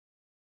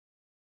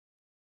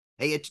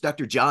Hey, it's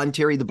Dr. John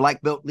Terry, the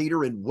Black Belt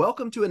Leader, and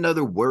welcome to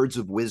another Words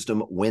of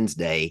Wisdom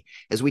Wednesday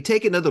as we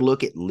take another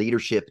look at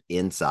leadership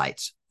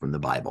insights from the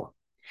Bible.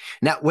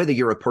 Now, whether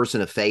you're a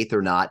person of faith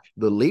or not,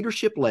 the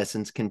leadership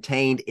lessons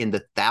contained in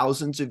the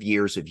thousands of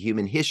years of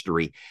human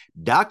history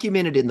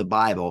documented in the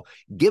Bible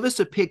give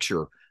us a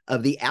picture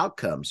of the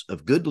outcomes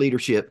of good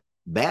leadership,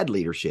 bad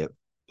leadership,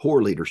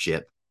 poor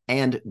leadership,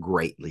 and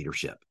great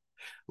leadership.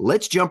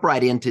 Let's jump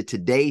right into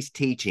today's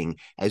teaching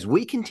as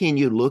we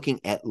continue looking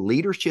at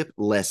leadership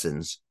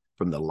lessons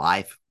from the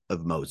life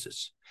of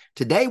Moses.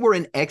 Today we're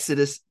in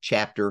Exodus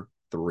chapter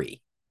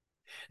 3.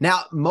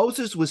 Now,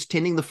 Moses was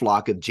tending the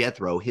flock of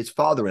Jethro, his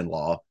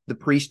father-in-law, the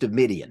priest of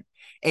Midian,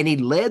 and he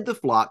led the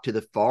flock to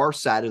the far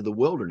side of the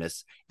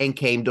wilderness and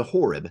came to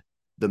Horeb,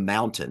 the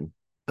mountain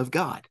of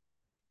God.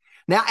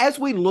 Now, as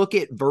we look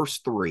at verse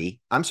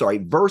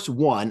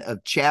 1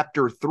 of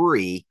chapter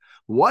 3,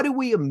 what do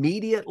we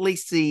immediately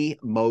see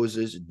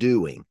Moses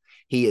doing?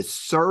 He is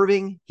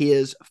serving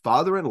his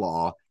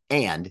father-in-law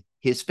and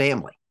his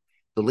family.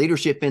 The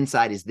leadership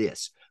insight is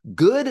this: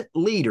 good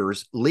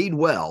leaders lead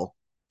well,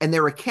 and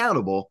they're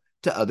accountable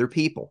to other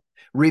people.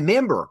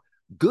 Remember,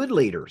 good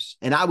leaders,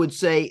 and I would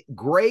say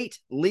great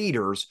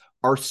leaders,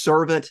 are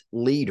servant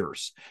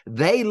leaders.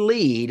 They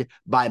lead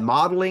by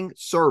modeling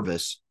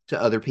service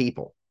to other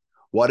people.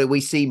 What do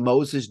we see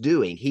Moses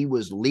doing? He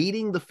was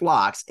leading the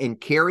flocks and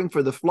caring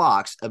for the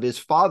flocks of his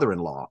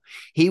father-in-law.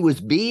 He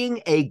was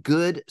being a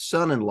good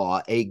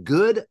son-in-law, a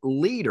good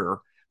leader,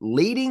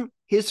 leading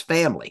his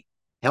family,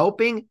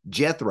 helping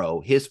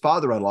Jethro, his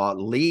father-in-law,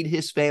 lead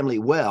his family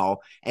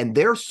well. And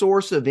their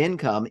source of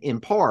income,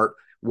 in part,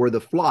 were the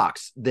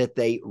flocks that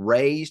they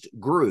raised,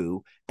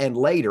 grew, and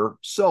later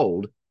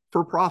sold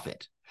for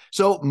profit.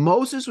 So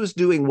Moses was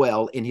doing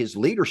well in his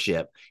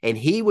leadership, and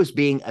he was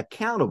being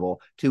accountable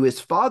to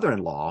his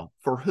father-in-law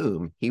for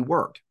whom he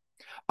worked.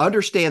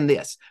 Understand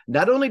this: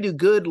 not only do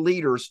good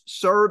leaders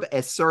serve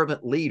as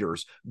servant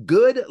leaders,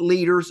 good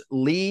leaders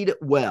lead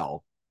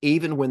well,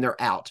 even when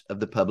they're out of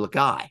the public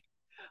eye.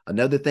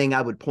 Another thing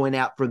I would point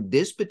out from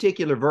this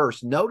particular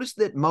verse, notice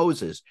that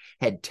Moses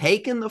had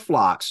taken the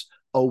flocks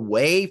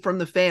away from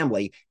the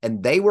family,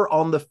 and they were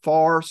on the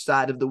far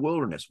side of the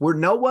wilderness where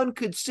no one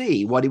could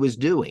see what he was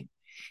doing.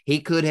 He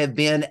could have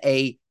been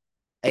a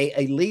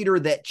leader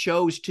that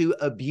chose to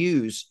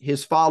abuse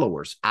his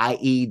followers,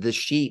 i.e., the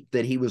sheep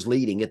that he was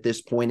leading at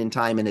this point in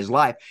time in his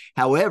life.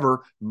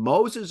 However,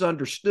 Moses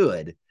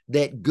understood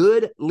that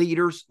good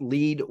leaders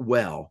lead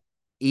well,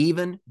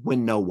 even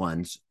when no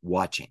one's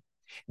watching.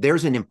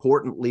 There's an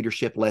important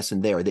leadership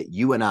lesson there that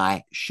you and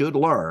I should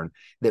learn,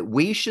 that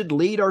we should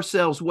lead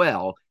ourselves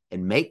well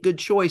and make good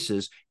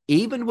choices,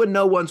 even when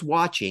no one's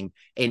watching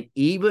and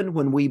even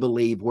when we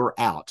believe we're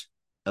out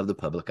of the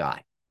public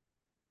eye.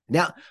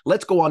 Now,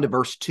 let's go on to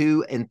verse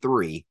 2 and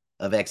 3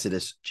 of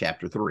Exodus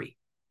chapter 3.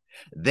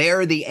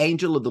 There the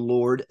angel of the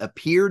Lord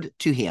appeared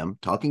to him,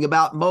 talking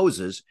about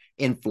Moses,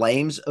 in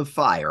flames of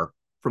fire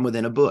from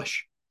within a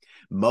bush.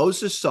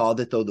 Moses saw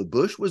that though the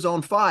bush was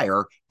on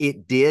fire,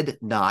 it did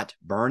not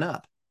burn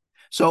up.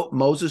 So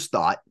Moses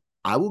thought,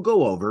 I will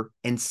go over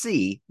and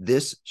see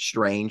this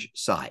strange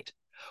sight,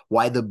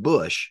 why the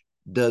bush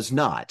does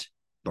not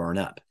burn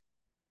up.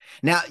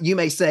 Now, you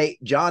may say,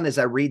 John, as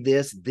I read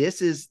this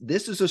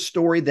is a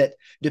story that,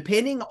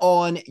 depending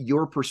on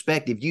your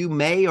perspective, you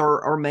may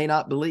or may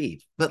not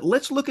believe. But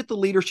let's look at the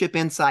leadership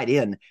insight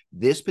in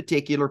this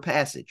particular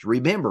passage.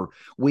 Remember,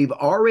 we've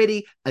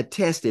already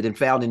attested and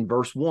found in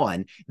verse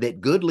 1 that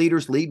good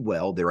leaders lead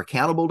well, they're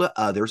accountable to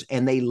others,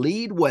 and they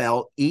lead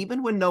well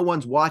even when no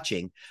one's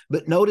watching.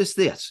 But notice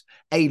this: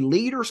 a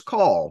leader's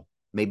call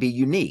may be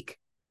unique,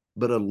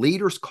 but a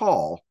leader's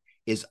call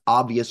is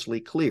obviously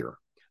clear.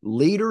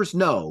 Leaders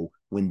know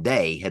when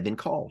they have been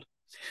called.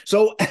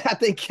 So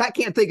I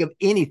can't think of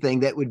anything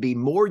that would be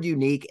more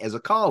unique as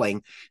a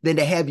calling than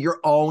to have your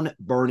own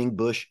burning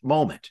bush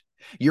moment.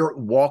 You're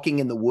walking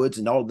in the woods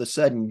and all of a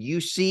sudden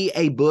you see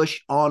a bush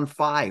on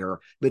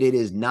fire, but it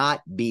is not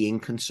being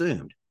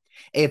consumed.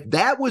 If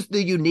that was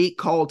the unique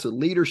call to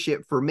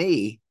leadership for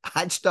me,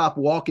 I'd stop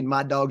walking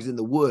my dogs in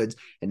the woods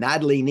and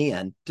I'd lean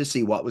in to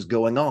see what was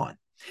going on.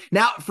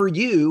 Now, for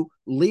you,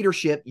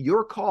 leadership,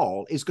 your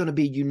call is going to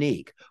be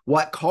unique.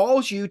 What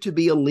calls you to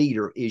be a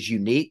leader is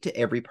unique to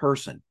every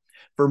person.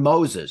 For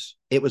Moses,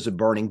 it was a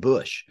burning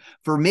bush.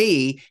 For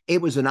me,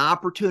 it was an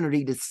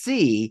opportunity to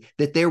see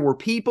that there were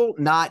people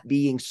not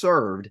being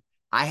served.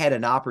 I had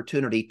an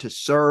opportunity to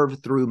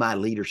serve through my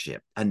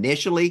leadership.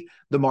 Initially,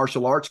 the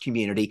martial arts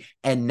community,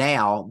 and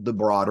now the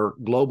broader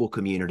global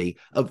community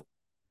of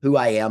who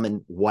I am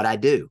and what I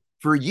do.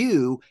 For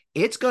you,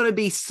 it's going to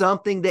be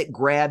something that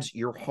grabs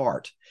your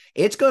heart.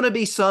 It's going to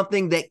be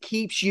something that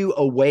keeps you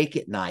awake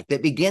at night,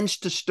 that begins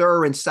to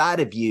stir inside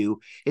of you.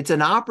 It's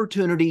an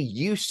opportunity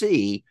you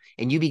see,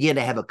 and you begin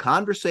to have a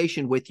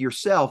conversation with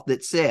yourself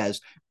that says,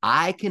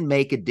 I can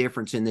make a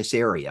difference in this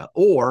area,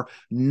 or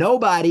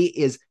nobody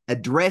is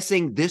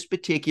addressing this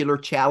particular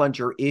challenge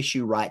or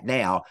issue right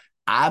now.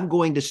 I'm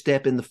going to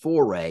step in the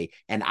foray,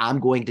 and I'm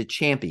going to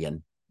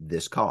champion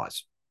this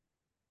cause.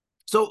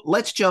 So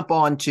let's jump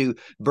on to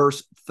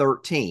verse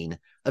 13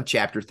 of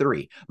chapter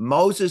 3.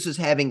 Moses is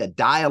having a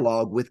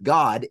dialogue with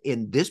God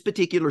in this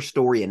particular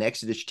story in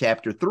Exodus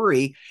chapter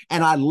 3.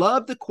 And I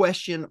love the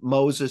question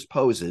Moses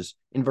poses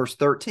in verse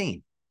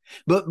 13.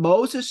 But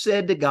Moses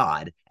said to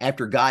God,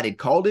 after God had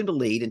called him to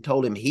lead and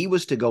told him he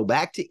was to go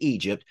back to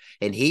Egypt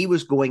and he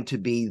was going to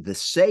be the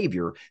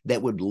savior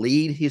that would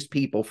lead his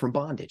people from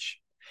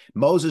bondage.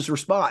 Moses'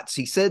 response,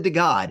 he said to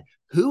God,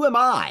 "Who am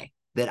I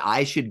that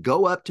I should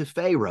go up to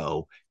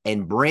Pharaoh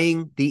and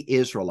bring the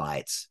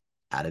Israelites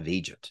out of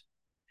Egypt?"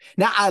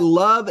 Now, I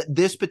love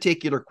this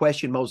particular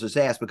question Moses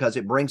asked because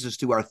it brings us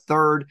to our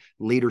third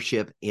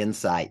leadership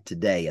insight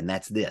today, and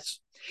that's this.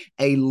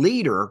 A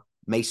leader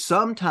may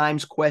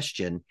sometimes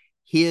question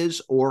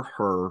his or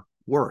her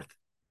worth.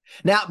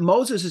 Now,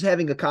 Moses is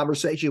having a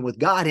conversation with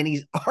God and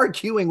he's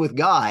arguing with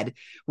God,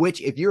 which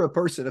if you're a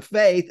person of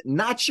faith,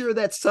 not sure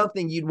that's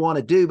something you'd want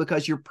to do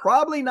because you're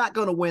probably not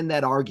going to win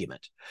that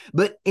argument.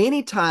 But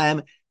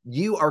anytime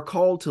you are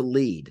called to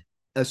lead,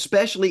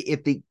 especially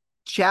if the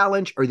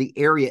challenge or the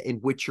area in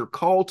which you're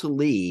called to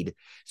lead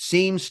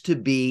seems to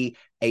be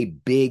a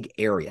big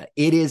area,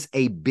 it is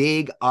a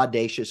big,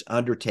 audacious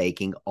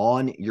undertaking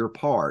on your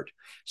part.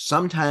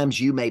 Sometimes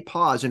you may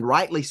pause, and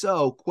rightly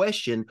so,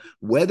 question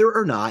whether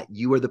or not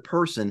you are the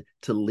person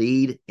to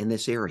lead in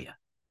this area.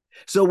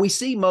 So we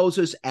see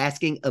Moses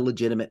asking a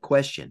legitimate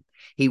question.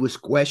 He was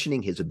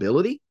questioning his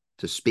ability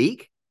to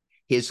speak,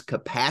 his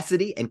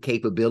capacity and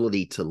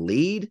capability to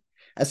lead.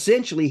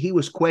 Essentially, he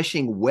was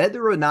questioning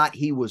whether or not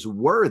he was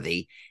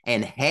worthy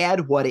and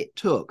had what it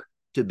took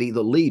to be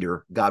the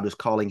leader God was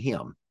calling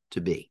him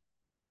to be.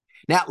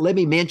 Now, let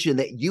me mention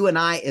that you and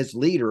I as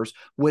leaders,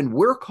 when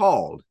we're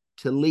called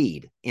to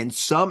lead in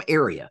some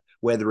area,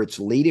 whether it's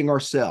leading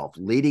ourselves,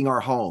 leading our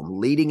home,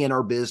 leading in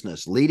our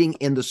business, leading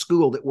in the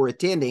school that we're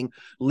attending,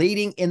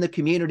 leading in the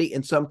community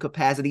in some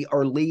capacity,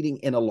 or leading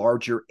in a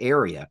larger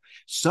area.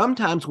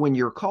 Sometimes when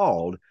you're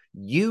called,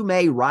 you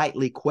may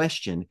rightly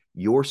question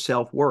your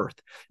self-worth.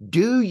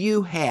 Do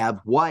you have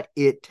what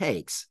it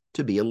takes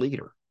to be a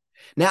leader?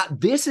 Now,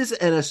 this is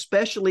an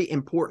especially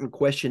important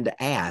question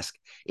to ask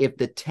if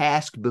the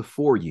task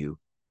before you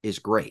is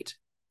great.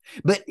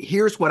 But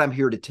here's what I'm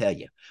here to tell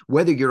you.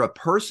 Whether you're a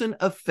person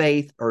of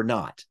faith or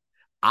not,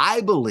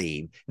 I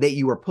believe that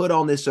you are put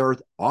on this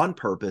earth on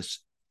purpose,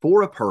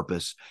 for a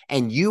purpose,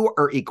 and you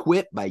are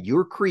equipped by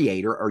your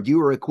Creator, or you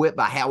are equipped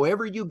by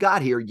however you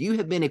got here. You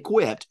have been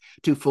equipped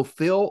to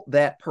fulfill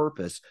that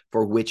purpose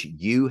for which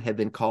you have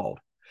been called.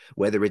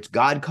 Whether it's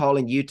God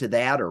calling you to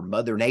that or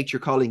Mother Nature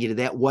calling you to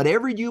that,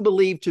 whatever you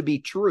believe to be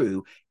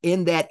true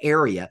in that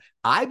area,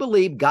 I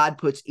believe God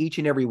puts each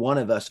and every one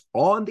of us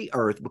on the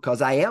earth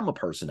because I am a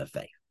person of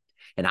faith.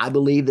 And I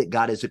believe that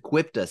God has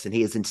equipped us and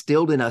he has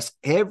instilled in us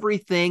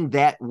everything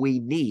that we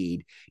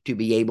need to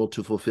be able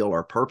to fulfill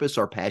our purpose,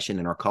 our passion,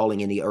 and our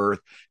calling in the earth,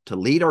 to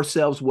lead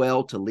ourselves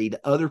well, to lead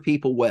other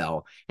people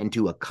well, and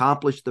to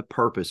accomplish the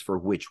purpose for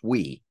which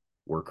we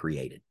were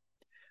created.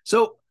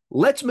 So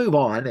let's move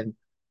on and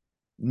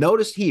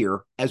notice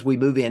here as we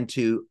move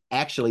into,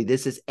 actually,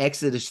 this is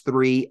Exodus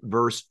 3,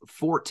 verse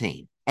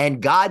 14.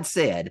 And God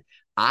said,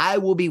 "I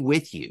will be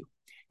with you,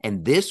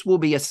 and this will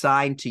be a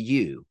sign to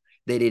you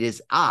that it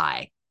is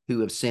I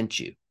who have sent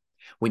you.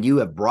 When you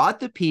have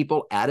brought the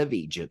people out of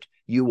Egypt,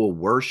 you will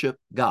worship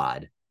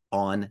God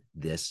on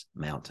this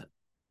mountain."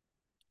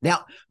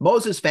 Now,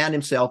 Moses found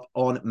himself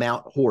on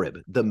Mount Horeb,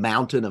 the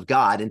mountain of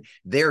God, and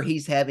there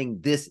he's having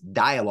this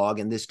dialogue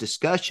and this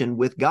discussion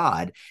with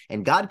God.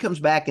 And God comes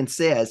back and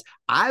says,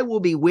 "I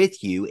will be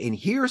with you, and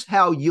here's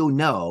how you'll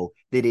know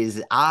that it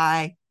is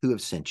I who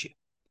have sent you."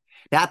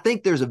 Now, I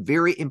think there's a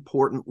very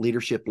important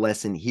leadership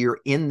lesson here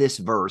in this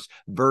verse,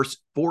 verse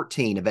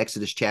 14 of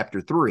Exodus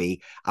chapter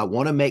 3. I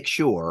want to make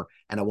sure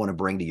and I want to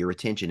bring to your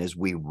attention as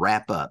we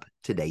wrap up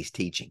today's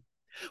teaching.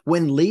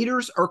 When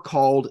leaders are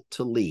called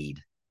to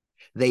lead,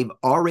 they've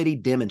already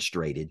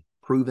demonstrated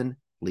proven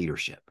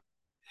leadership.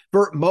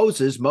 For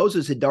Moses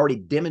had already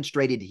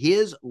demonstrated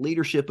his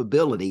leadership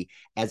ability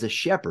as a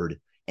shepherd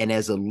and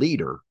as a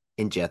leader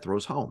in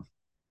Jethro's home.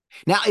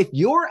 Now, if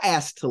you're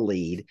asked to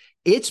lead,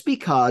 it's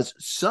because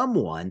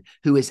someone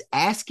who is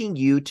asking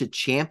you to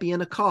champion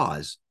a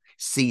cause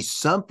sees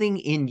something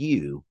in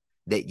you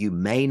that you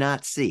may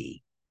not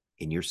see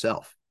in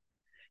yourself.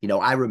 You know,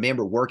 I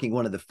remember working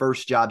one of the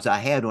first jobs I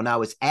had when I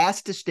was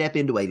asked to step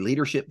into a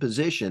leadership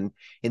position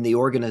in the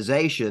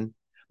organization.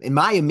 And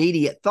my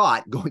immediate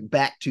thought, going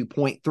back to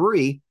point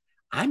 3,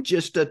 I'm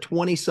just a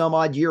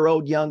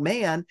 20-some-odd-year-old young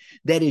man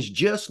that is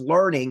just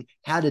learning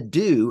how to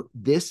do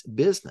this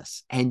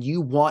business. And you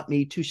want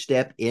me to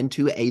step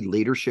into a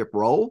leadership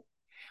role?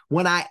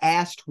 When I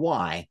asked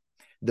why,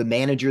 the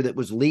manager that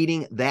was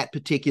leading that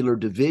particular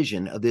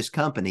division of this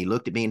company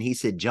looked at me and he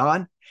said,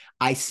 "John,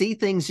 I see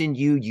things in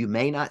you you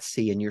may not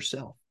see in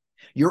yourself.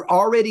 You're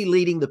already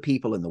leading the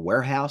people in the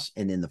warehouse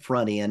and in the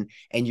front end,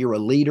 and you're a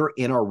leader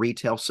in our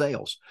retail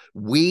sales.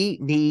 We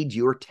need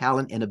your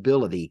talent and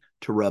ability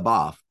to rub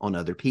off on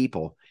other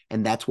people,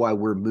 and that's why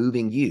we're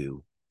moving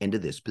you into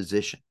this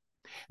position."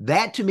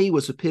 That to me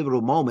was a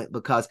pivotal moment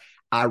because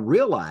I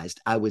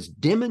realized I was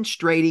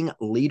demonstrating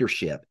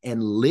leadership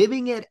and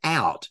living it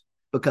out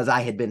because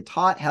I had been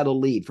taught how to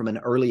lead from an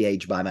early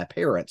age by my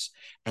parents.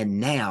 And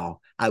now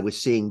I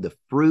was seeing the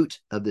fruit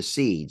of the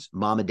seeds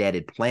mom and dad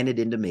had planted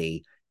into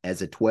me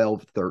as a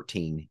 12,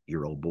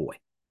 13-year-old boy.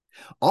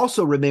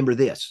 Also, remember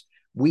this.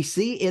 We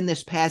see in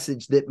this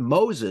passage that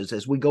Moses,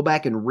 as we go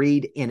back and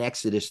read in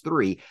Exodus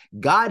 3,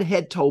 God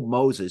had told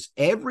Moses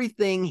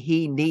everything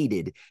he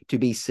needed to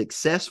be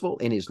successful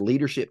in his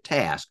leadership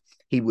task,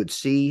 he would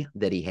see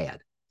that he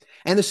had.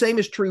 And the same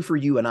is true for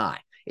you and I.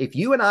 If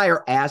you and I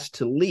are asked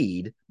to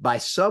lead by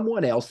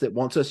someone else that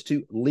wants us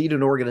to lead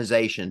an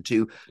organization,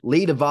 to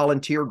lead a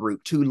volunteer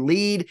group, to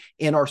lead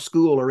in our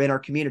school or in our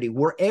community,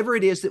 wherever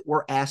it is that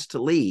we're asked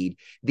to lead,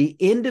 the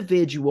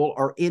individual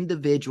or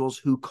individuals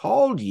who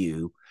called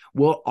you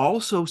will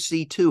also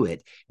see to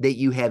it that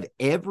you have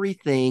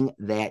everything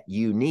that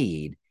you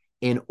need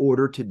in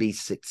order to be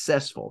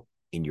successful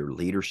in your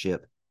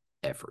leadership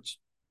efforts.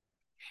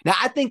 Now,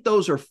 I think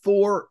those are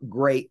 4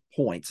 great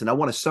points, and I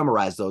want to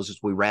summarize those as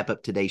we wrap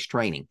up today's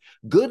training.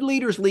 Good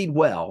leaders lead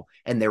well,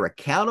 and they're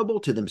accountable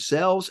to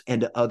themselves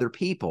and to other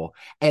people,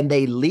 and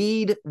they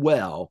lead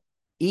well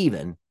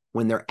even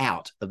when they're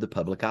out of the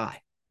public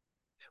eye.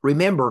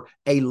 Remember,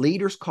 a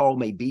leader's call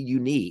may be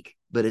unique,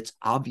 but it's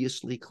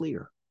obviously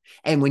clear.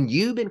 And when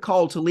you've been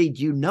called to lead,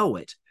 you know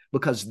it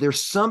because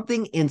there's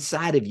something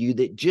inside of you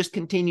that just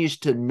continues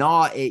to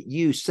gnaw at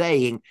you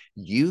saying,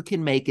 you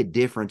can make a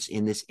difference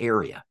in this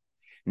area.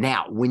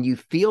 Now, when you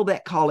feel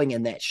that calling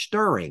and that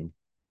stirring,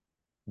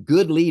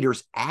 good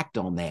leaders act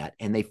on that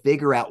and they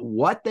figure out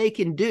what they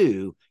can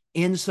do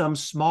in some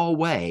small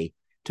way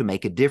to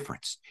make a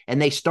difference.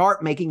 And they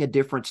start making a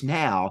difference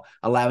now,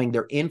 allowing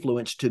their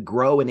influence to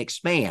grow and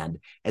expand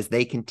as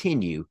they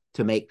continue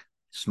to make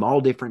small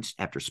difference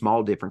after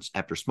small difference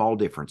after small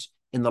difference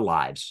in the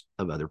lives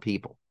of other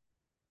people.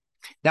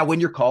 Now, when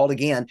you're called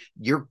again,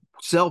 your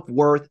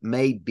self-worth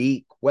may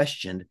be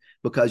questioned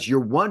because you're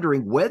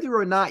wondering whether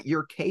or not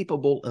you're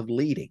capable of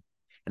leading.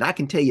 And I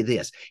can tell you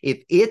this,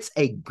 if it's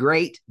a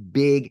great,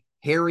 big,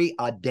 hairy,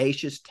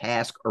 audacious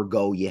task or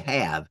goal you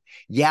have,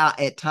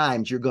 at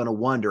times you're going to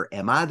wonder,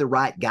 am I the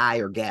right guy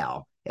or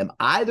gal? Am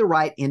I the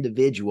right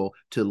individual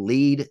to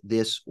lead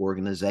this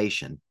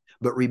organization?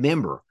 But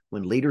remember,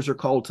 when leaders are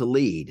called to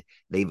lead,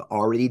 they've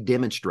already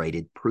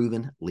demonstrated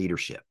proven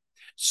leadership.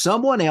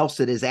 Someone else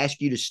that has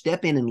asked you to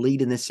step in and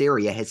lead in this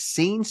area has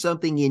seen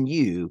something in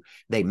you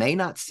they may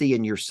not see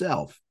in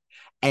yourself,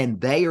 and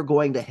they are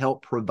going to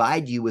help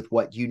provide you with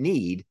what you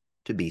need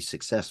to be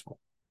successful.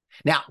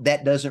 Now,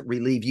 that doesn't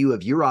relieve you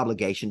of your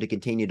obligation to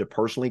continue to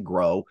personally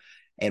grow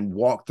and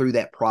walk through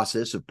that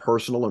process of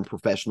personal and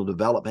professional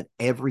development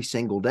every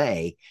single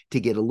day to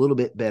get a little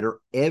bit better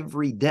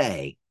every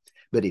day.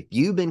 But if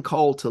you've been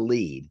called to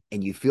lead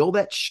and you feel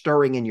that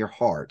stirring in your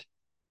heart,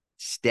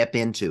 step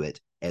into it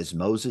as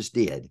Moses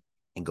did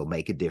and go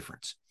make a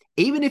difference.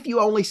 Even if you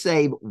only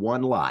save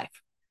one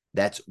life,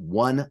 that's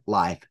one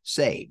life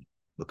saved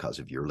because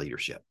of your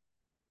leadership.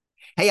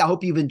 Hey, I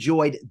hope you've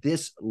enjoyed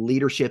this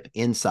leadership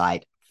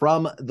insight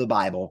from the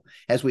Bible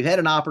as we've had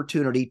an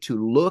opportunity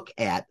to look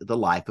at the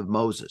life of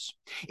Moses.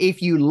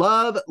 If you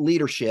love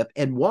leadership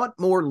and want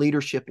more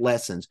leadership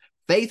lessons,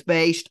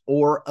 faith-based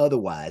or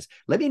otherwise,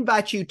 let me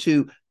invite you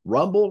to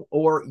Rumble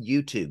or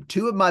YouTube,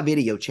 2 of my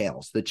video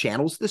channels. The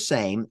channel's the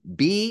same,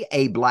 Be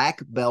a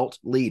Black Belt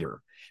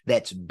Leader.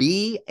 That's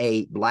Be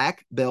a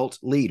Black Belt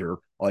Leader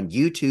on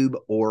YouTube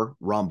or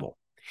Rumble.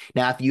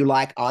 Now, if you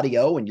like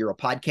audio and you're a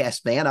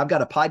podcast fan, I've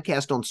got a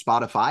podcast on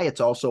Spotify. It's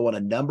also on a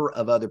number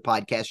of other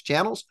podcast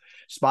channels.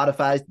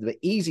 Spotify is the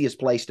easiest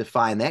place to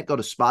find that. Go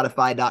to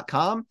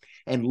Spotify.com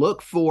and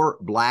look for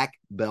Black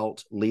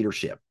Belt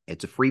Leadership.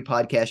 It's a free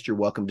podcast you're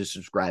welcome to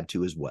subscribe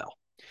to as well.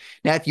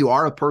 Now, if you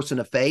are a person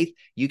of faith,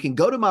 you can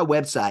go to my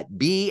website,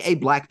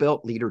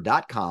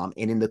 beablackbeltleader.com,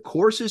 and in the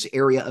courses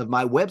area of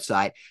my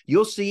website,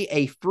 you'll see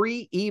a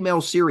free email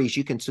series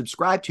you can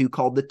subscribe to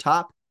called the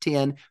Top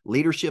 10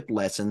 Leadership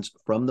Lessons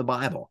from the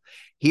Bible.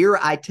 Here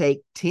I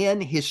take 10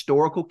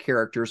 historical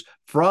characters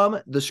from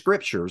the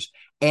scriptures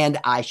and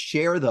I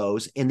share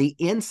those in the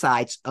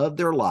insights of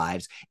their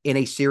lives in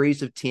a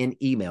series of 10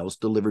 emails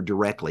delivered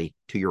directly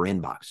to your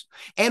inbox.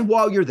 And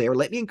while you're there,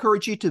 let me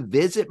encourage you to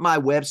visit my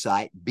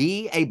website,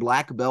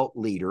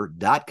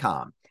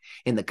 beablackbeltleader.com.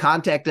 In the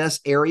Contact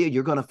Us area,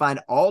 you're going to find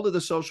all of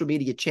the social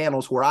media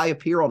channels where I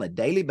appear on a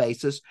daily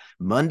basis,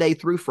 Monday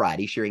through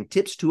Friday, sharing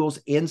tips, tools,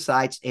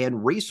 insights,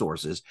 and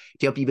resources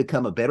to help you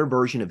become a better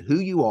version of who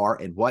you are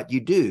and what you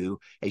do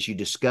as you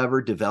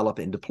discover, develop,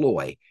 and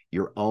deploy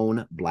your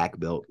own black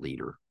belt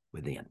leader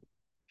within.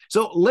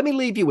 So let me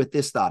leave you with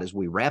this thought as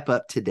we wrap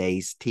up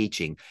today's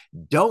teaching.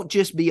 Don't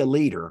just be a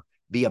leader,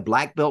 be a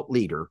black belt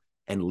leader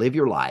and live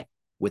your life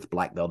with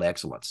black belt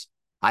excellence.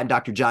 I'm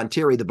Dr. John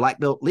Terry, the Black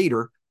Belt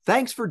Leader.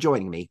 Thanks for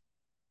joining me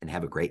and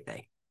have a great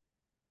day.